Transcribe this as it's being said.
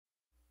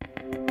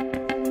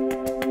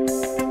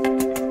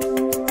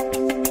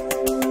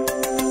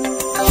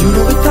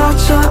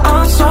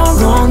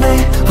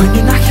falling. When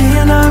you're not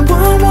here,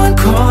 911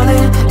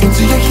 calling.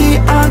 Into your heat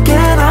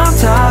again, I'm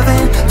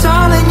diving.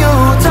 Darling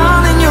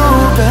you,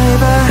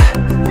 baby.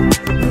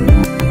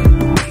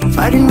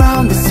 Fighting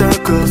round the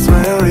circles,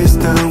 where is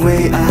the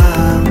way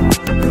out?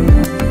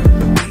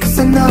 Cause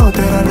I know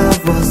that our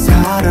love was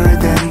hotter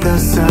than the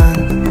sun.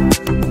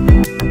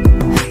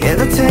 Yeah,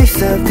 the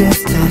taste of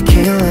this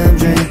tequila I'm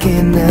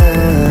drinking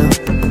now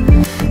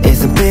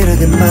isn't bitter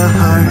than my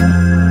heart.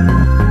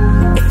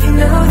 If you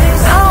know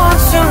this, I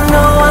want you to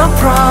know I'm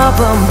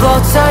problem. Blow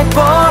type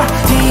or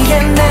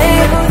DNA.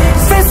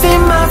 Stress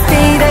in my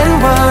feet and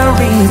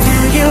worry. Do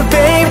you,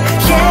 babe?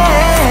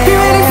 Yeah. Be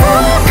waiting for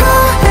a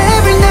call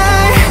every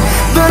night,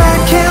 but I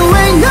can't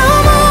wait no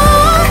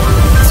more.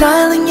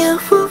 Darling you,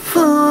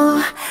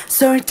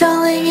 sorry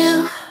darling you.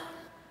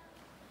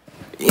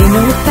 You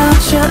know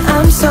without you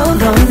I'm so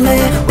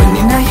lonely.